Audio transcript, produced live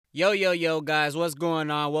Yo, guys, what's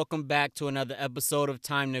going on? Welcome back to another episode of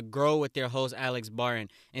Time to Grow with your host, Alex Barton.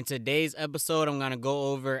 In today's episode, I'm going to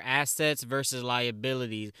go over assets versus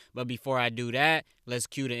liabilities. But before I do that, let's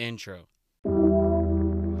cue the intro.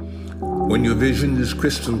 When your vision is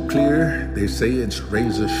crystal clear, they say it's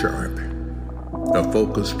razor sharp. A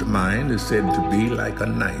focused mind is said to be like a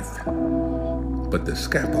knife, but the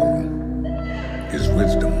scalpel is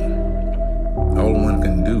wisdom. All one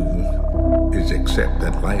can do is accept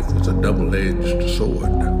that life is a double-edged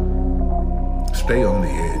sword. Stay on the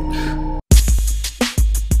edge.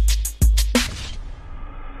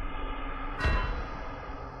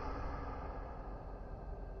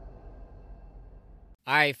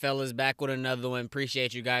 All right, fellas, back with another one.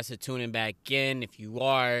 Appreciate you guys for tuning back in. If you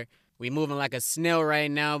are, we moving like a snail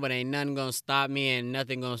right now, but ain't nothing gonna stop me and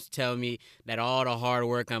nothing gonna tell me that all the hard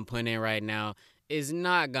work I'm putting in right now is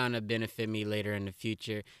not gonna benefit me later in the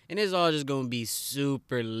future. And it's all just gonna be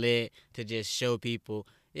super lit to just show people,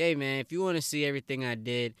 hey man, if you wanna see everything I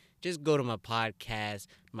did, just go to my podcast,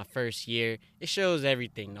 my first year. It shows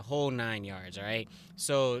everything, the whole 9 yards, all right?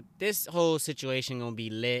 So this whole situation gonna be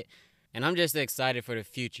lit, and I'm just excited for the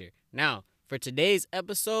future. Now, for today's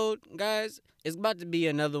episode, guys, it's about to be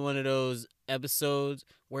another one of those episodes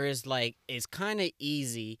where it's like, it's kind of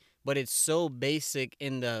easy, but it's so basic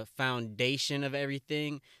in the foundation of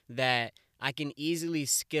everything that I can easily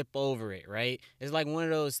skip over it, right? It's like one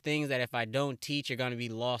of those things that if I don't teach, you're going to be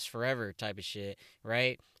lost forever type of shit,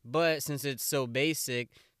 right? But since it's so basic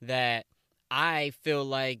that I feel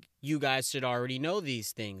like you guys should already know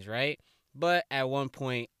these things, right? But at one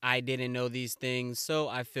point, I didn't know these things, so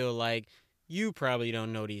I feel like you probably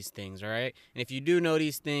don't know these things, all right? And if you do know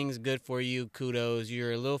these things, good for you, kudos.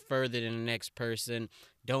 You're a little further than the next person.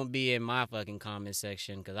 Don't be in my fucking comment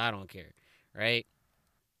section because I don't care, right?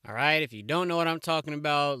 All right, if you don't know what I'm talking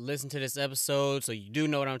about, listen to this episode so you do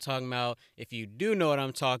know what I'm talking about. If you do know what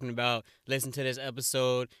I'm talking about, listen to this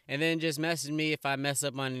episode and then just message me if I mess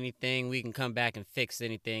up on anything. We can come back and fix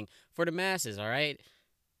anything for the masses, all right?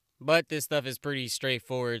 But this stuff is pretty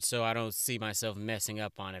straightforward, so I don't see myself messing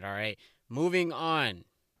up on it, all right? Moving on.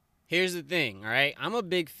 Here's the thing, all right? I'm a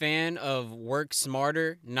big fan of work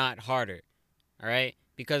smarter, not harder, all right?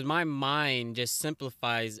 Because my mind just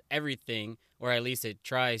simplifies everything, or at least it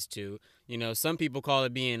tries to. You know, some people call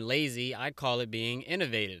it being lazy. I call it being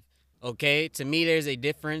innovative. Okay? To me, there's a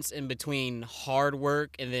difference in between hard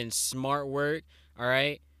work and then smart work, all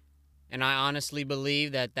right? And I honestly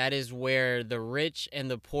believe that that is where the rich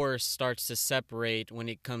and the poor starts to separate when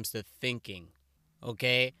it comes to thinking.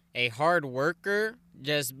 Okay? A hard worker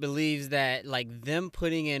just believes that like them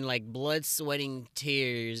putting in like blood, sweating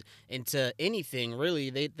tears into anything really,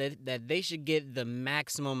 that they should get the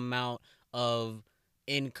maximum amount of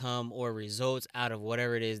income or results out of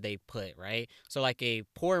whatever it is they put, right? So like a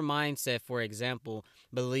poor mindset, for example,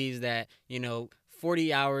 believes that,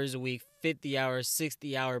 40 hours a week, 50 hours,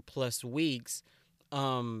 60-hour plus weeks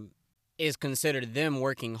is considered them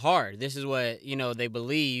working hard. This is what, they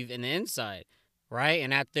believe in the inside, right?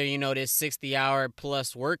 And after, this 60-hour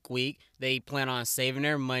plus work week, they plan on saving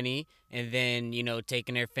their money and then,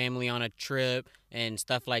 taking their family on a trip and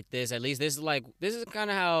stuff like this. At least this is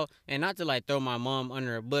kind of how, and not to like throw my mom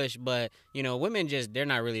under a bush, but, women just, they're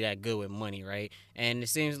not really that good with money, right? And it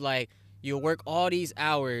seems like you work all these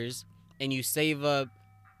hours and you save up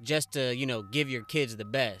just to, give your kids the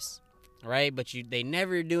best, right? But they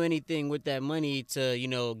never do anything with that money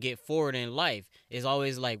to, get forward in life. It's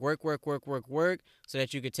always like work, work, work, work, work, so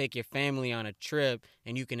that you could take your family on a trip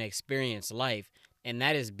and you can experience life. And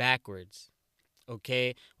that is backwards,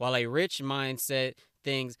 okay? While a rich mindset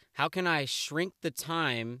thinks, how can I shrink the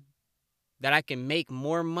time that I can make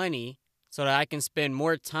more money so that I can spend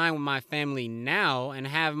more time with my family now and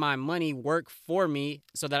have my money work for me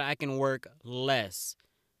so that I can work less,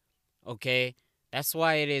 okay? That's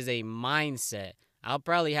why it is a mindset. I'll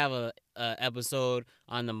probably have a episode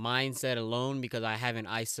on the mindset alone because I haven't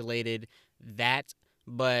isolated that.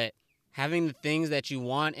 But having the things that you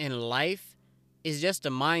want in life is just a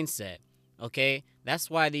mindset, okay? That's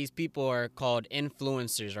why these people are called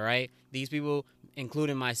influencers, all right? These people,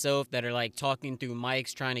 including myself, that are like talking through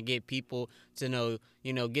mics, trying to get people to know,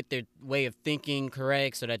 get their way of thinking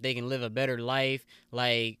correct so that they can live a better life.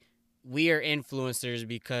 Like, we are influencers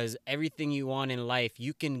because everything you want in life,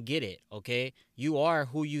 you can get it, okay? You are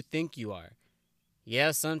who you think you are.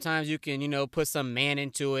 Yeah, sometimes you can, put some man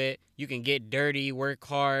into it. You can get dirty, work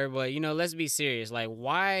hard, but let's be serious. Like,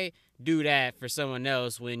 why do that for someone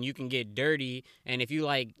else when you can get dirty? And if you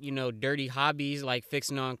like, dirty hobbies like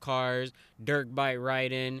fixing on cars, dirt bike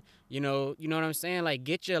riding, you know what I'm saying? Like,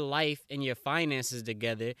 get your life and your finances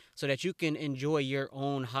together so that you can enjoy your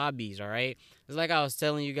own hobbies. All right. It's like I was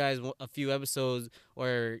telling you guys a few episodes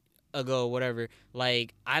or ago, whatever.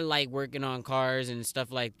 Like, I like working on cars and stuff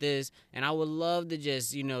like this, and I would love to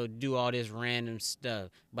just, do all this random stuff.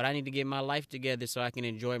 But I need to get my life together so I can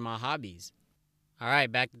enjoy my hobbies. All right,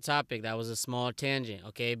 back to topic. That was a small tangent.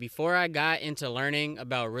 Okay, before I got into learning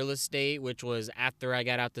about real estate, which was after I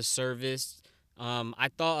got out the service, I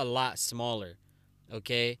thought a lot smaller.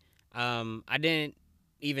 Okay, I didn't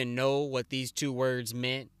even know what these two words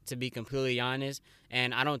meant, to be completely honest,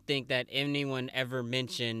 and I don't think that anyone ever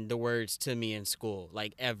mentioned the words to me in school,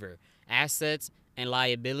 like ever. Assets and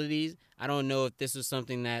liabilities. I don't know if this was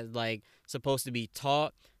something that like supposed to be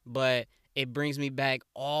taught, but it brings me back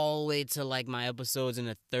all the way to like my episodes in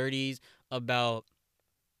the 30s about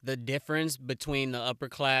the difference between the upper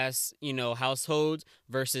class, households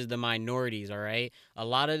versus the minorities, all right? A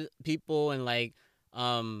lot of people and like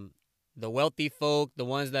um the wealthy folk, the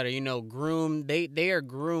ones that are, groomed, they are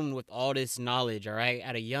groomed with all this knowledge, all right?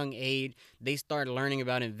 At a young age, they start learning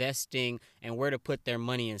about investing and where to put their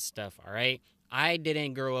money and stuff, all right? I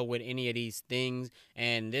didn't grow up with any of these things,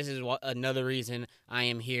 and this is another reason I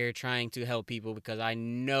am here trying to help people because I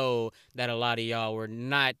know that a lot of y'all were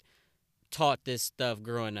not taught this stuff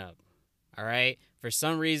growing up. All right. For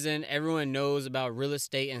some reason, everyone knows about real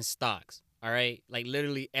estate and stocks. All right. Like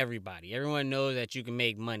literally everybody. Everyone knows that you can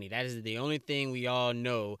make money. That is the only thing we all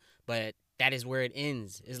know. But that is where it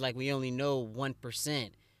ends. It's like we only know 1%.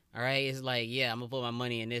 All right. It's like, yeah, I'm going to put my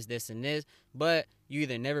money in this, this, and this. But you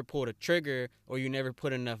either never pull the trigger or you never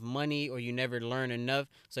put enough money or you never learn enough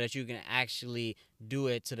so that you can actually do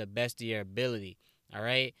it to the best of your ability. All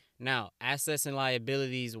right. Now, assets and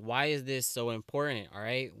liabilities, why is this so important? All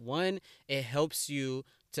right. One, it helps you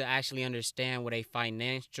to actually understand what a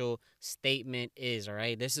financial statement is. All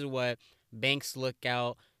right. This is what banks look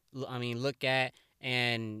at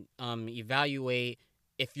and evaluate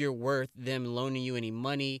if you're worth them loaning you any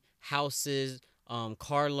money, houses,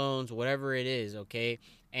 car loans, whatever it is. Okay.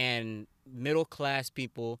 And middle class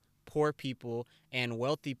people, poor people, and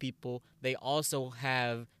wealthy people, they also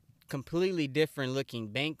have completely different looking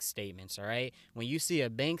bank statements. All right, when you see a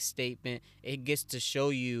bank statement, it gets to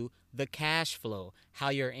show you the cash flow, how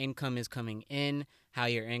your income is coming in, how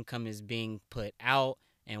your income is being put out,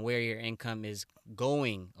 and where your income is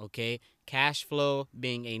going. Okay, cash flow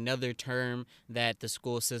being another term that the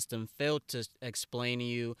school system failed to explain to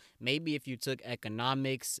you. Maybe if you took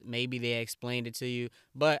economics, maybe they explained it to you,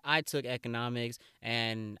 but I took economics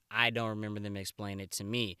and I don't remember them explaining it to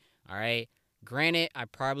me. All right. Granted, I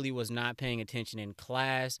probably was not paying attention in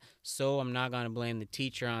class, so I'm not going to blame the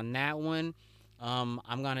teacher on that one. I'm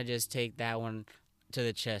going to just take that one to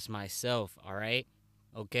the chest myself, all right?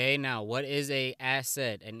 Okay, now what is a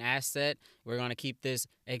asset? An asset, we're going to keep this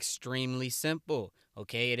extremely simple.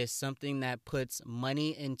 Okay, it is something that puts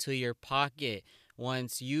money into your pocket.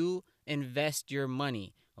 Once you invest your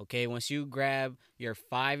money, okay, once you grab your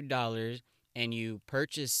 $5 and you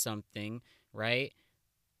purchase something, right?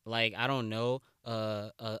 Like I don't know,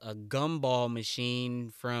 a gumball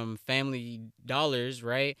machine from Family Dollars,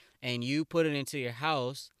 right? And you put it into your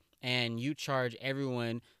house, and you charge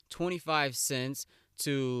everyone 25 cents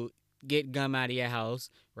to get gum out of your house,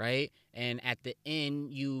 right? And at the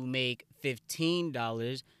end, you make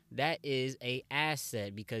 $15. That is a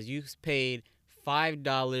asset because you paid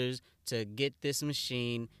 $5 to get this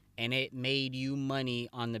machine, and it made you money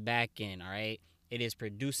on the back end. All right. It is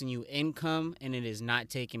producing you income and it is not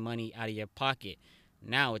taking money out of your pocket.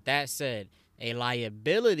 Now, with that said, a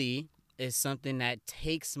liability is something that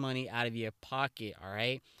takes money out of your pocket, all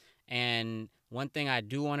right? And one thing I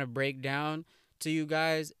do want to break down to you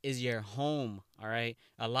guys is your home, all right?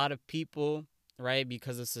 A lot of people, right,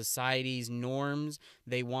 because of society's norms,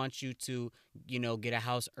 they want you to, get a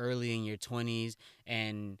house early in your 20s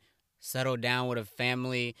and settle down with a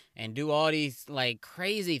family and do all these like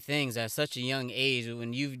crazy things at such a young age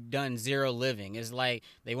when you've done zero living. It's like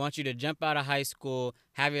they want you to jump out of high school,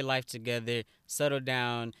 have your life together, settle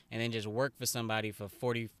down, and then just work for somebody for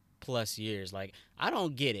 40 plus years. Like, I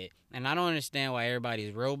don't get it. And I don't understand why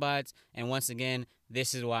everybody's robots. And once again,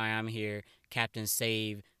 this is why I'm here, Captain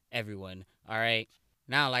Save Everyone. All right.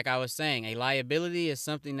 Now, like I was saying, a liability is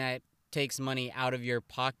something that takes money out of your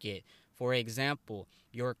pocket. For example,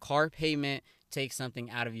 your car payment takes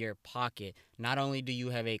something out of your pocket. Not only do you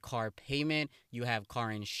have a car payment, you have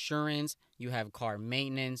car insurance, you have car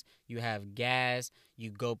maintenance, you have gas, you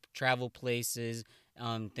go travel places,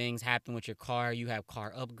 things happen with your car, you have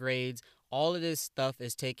car upgrades. All of this stuff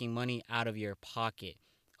is taking money out of your pocket.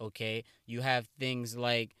 Okay, you have things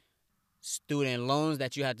like student loans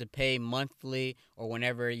that you have to pay monthly or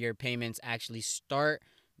whenever your payments actually start.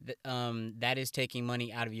 That is taking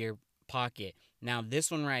money out of your pocket. Now, this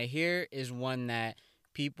one right here is one that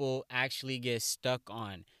people actually get stuck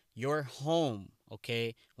on. Your home,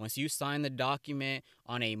 okay? Once you sign the document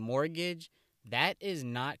on a mortgage, that is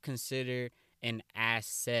not considered an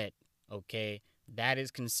asset, okay? That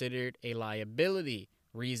is considered a liability.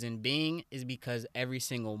 Reason being is because every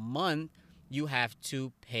single month you have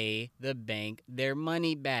to pay the bank their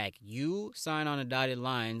money back. You sign on the dotted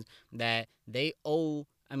lines that they owe.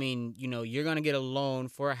 I mean, you're going to get a loan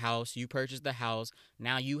for a house. You purchase the house.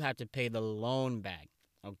 Now you have to pay the loan back.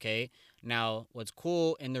 Okay. Now, what's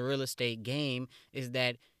cool in the real estate game is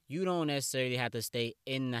that you don't necessarily have to stay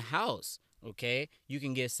in the house. Okay. You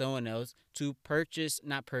can get someone else to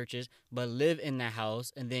not purchase, but live in the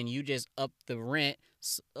house. And then you just up the rent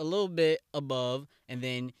a little bit above, and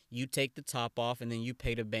then you take the top off, and then you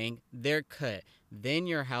pay the bank their cut. Then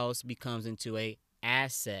your house becomes into a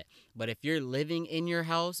asset. But if you're living in your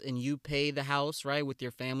house and you pay the house, right, with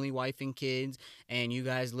your family, wife and kids, and you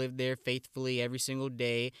guys live there faithfully every single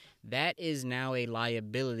day, that is now a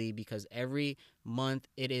liability because every month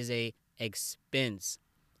it is a expense.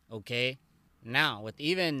 Okay. Now, with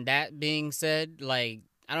even that being said, like,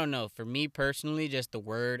 I don't know, for me personally, just the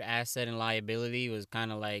word asset and liability was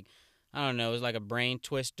kind of like, I don't know, it was like a brain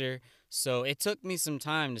twister. So it took me some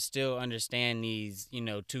time to still understand these,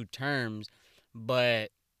 two terms.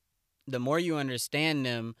 But the more you understand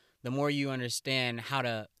them, the more you understand how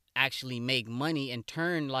to actually make money and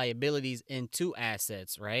turn liabilities into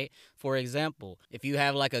assets, right? For example, if you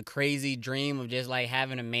have like a crazy dream of just like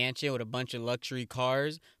having a mansion with a bunch of luxury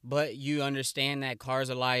cars, but you understand that cars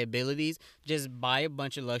are liabilities, just buy a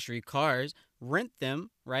bunch of luxury cars, rent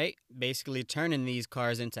them, right? Basically turning these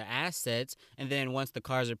cars into assets. And then once the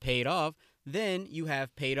cars are paid off, then you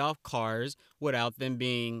have paid off cars without them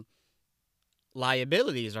being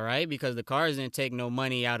liabilities, all right? Because the cars didn't take no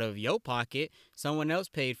money out of your pocket. Someone else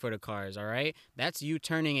paid for the cars, all right? That's you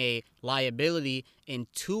turning a liability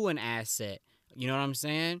into an asset. You know what I'm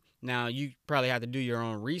saying? Now, you probably have to do your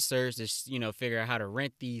own research to, figure out how to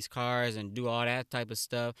rent these cars and do all that type of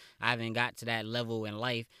stuff. I haven't got to that level in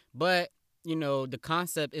life, but the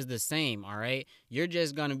concept is the same, all right? You're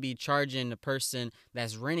just going to be charging the person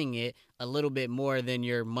that's renting it a little bit more than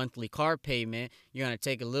your monthly car payment. You're going to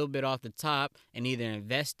take a little bit off the top and either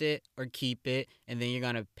invest it or keep it, and then you're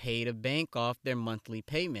going to pay the bank off their monthly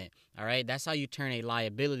payment, all right? That's how you turn a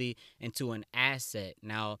liability into an asset.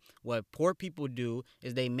 Now, what poor people do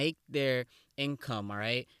is they make their income, all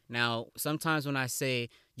right? Now, sometimes when I say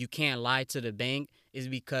you can't lie to the bank, is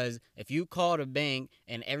because if you call the bank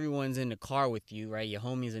and everyone's in the car with you, right, your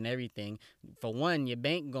homies and everything, for one, your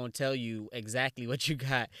bank gonna tell you exactly what you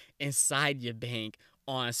got inside your bank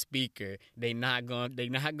on speaker. They not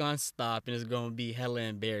gonna stop, and it's gonna be hella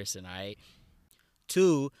embarrassing, all right?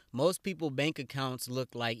 Two, most people bank accounts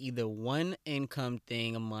look like either one income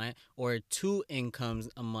thing a month or two incomes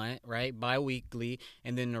a month, right? Bi-weekly,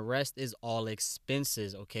 and then the rest is all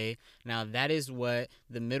expenses, okay? Now that is what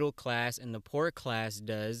the middle class and the poor class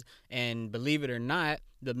does, and believe it or not,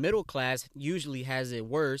 the middle class usually has it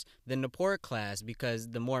worse than the poor class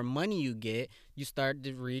because the more money you get, you start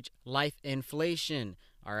to reach life inflation.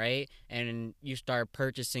 All right. And you start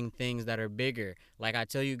purchasing things that are bigger. Like I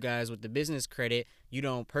tell you guys with the business credit, you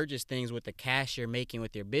don't purchase things with the cash you're making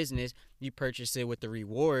with your business. You purchase it with the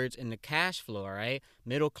rewards and the cash flow. All right.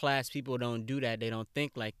 Middle class people don't do that. They don't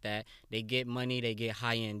think like that. They get money. They get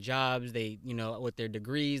high end jobs. They, with their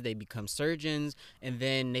degrees, they become surgeons. And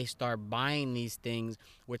then they start buying these things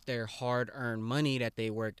with their hard earned money that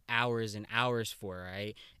they worked hours and hours for.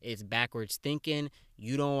 Right. It's backwards thinking.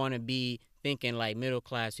 You don't want to be thinking like middle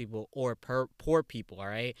class people or poor people, all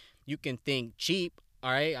right? You can think cheap, all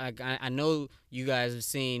right? I know you guys have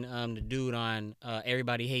seen the dude on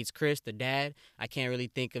Everybody Hates Chris, the dad. I can't really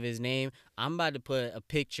think of his name. I'm about to put a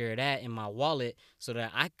picture of that in my wallet so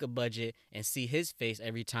that I could budget and see his face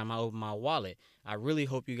every time I open my wallet. I really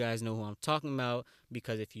hope you guys know who I'm talking about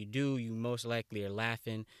because if you do, you most likely are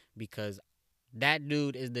laughing because that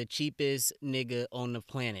dude is the cheapest nigga on the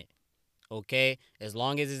planet. Okay, as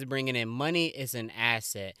long as it's bringing in money, it's an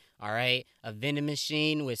asset. All right, a vending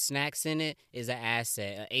machine with snacks in it is an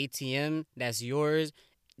asset. An ATM that's yours,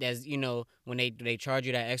 that's when they charge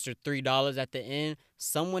you that extra $3 at the end,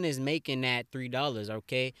 someone is making that $3.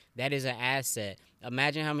 Okay, that is an asset.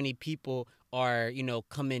 Imagine how many people are,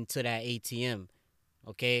 coming to that ATM.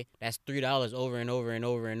 Okay, that's $3 over and over and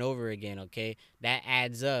over and over again. Okay, that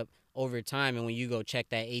adds up over time, and when you go check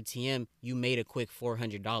that ATM, you made a quick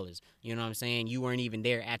 $400. You know what I'm saying? You weren't even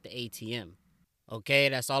there at the ATM. Okay,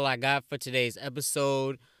 that's all I got for today's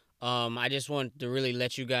episode. I just want to really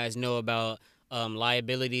let you guys know about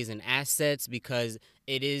liabilities and assets, because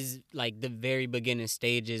it is like the very beginning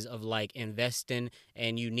stages of like investing,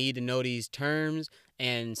 and you need to know these terms.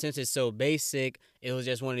 And since it's so basic, it was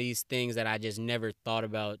just one of these things that I just never thought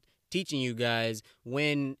about teaching you guys,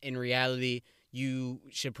 when in reality, you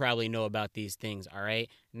should probably know about these things. All right.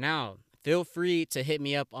 Now, feel free to hit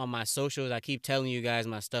me up on my socials. I keep telling you guys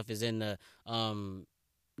my stuff is in the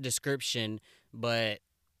description, but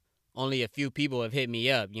only a few people have hit me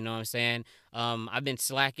up. You know what I'm saying? I've been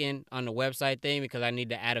slacking on the website thing because I need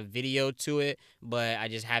to add a video to it, but I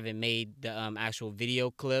just haven't made the actual video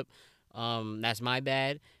clip. That's my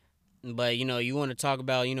bad. But you want to talk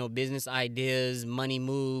about business ideas, money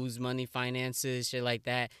moves, money finances, shit like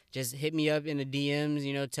that, just hit me up in the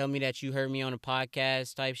DMs. Tell me that you heard me on a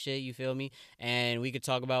podcast type shit. You feel me? And we could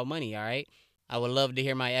talk about money. All right. I would love to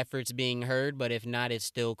hear my efforts being heard, but if not, it's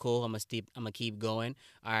still cool. I'm gonna keep going.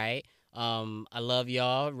 All right. I love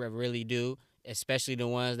y'all, really do, especially the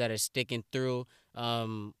ones that are sticking through.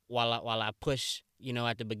 While I push,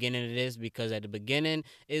 at the beginning of this, because at the beginning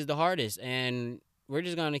is the hardest, and we're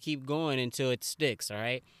just gonna keep going until it sticks. All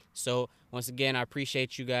right. So once again, I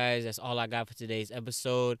appreciate you guys. That's all I got for today's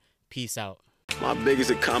episode. Peace out. My biggest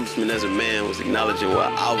accomplishment as a man was acknowledging what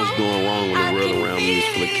I was doing wrong when the world around me was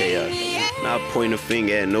full of chaos. Not pointing a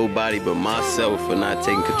finger at nobody but myself for not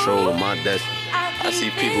taking control of my destiny. I see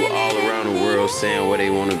people all around the world saying where they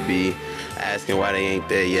want to be, asking why they ain't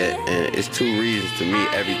there yet, and it's two reasons to me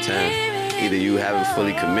every time. Either you haven't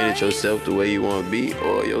fully committed yourself the way you want to be,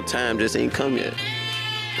 or your time just ain't come yet.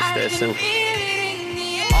 It's that simple.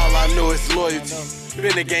 All I know is loyalty.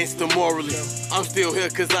 Been a gangster morally. I'm still here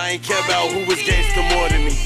cause I ain't care about who was gangster more than me.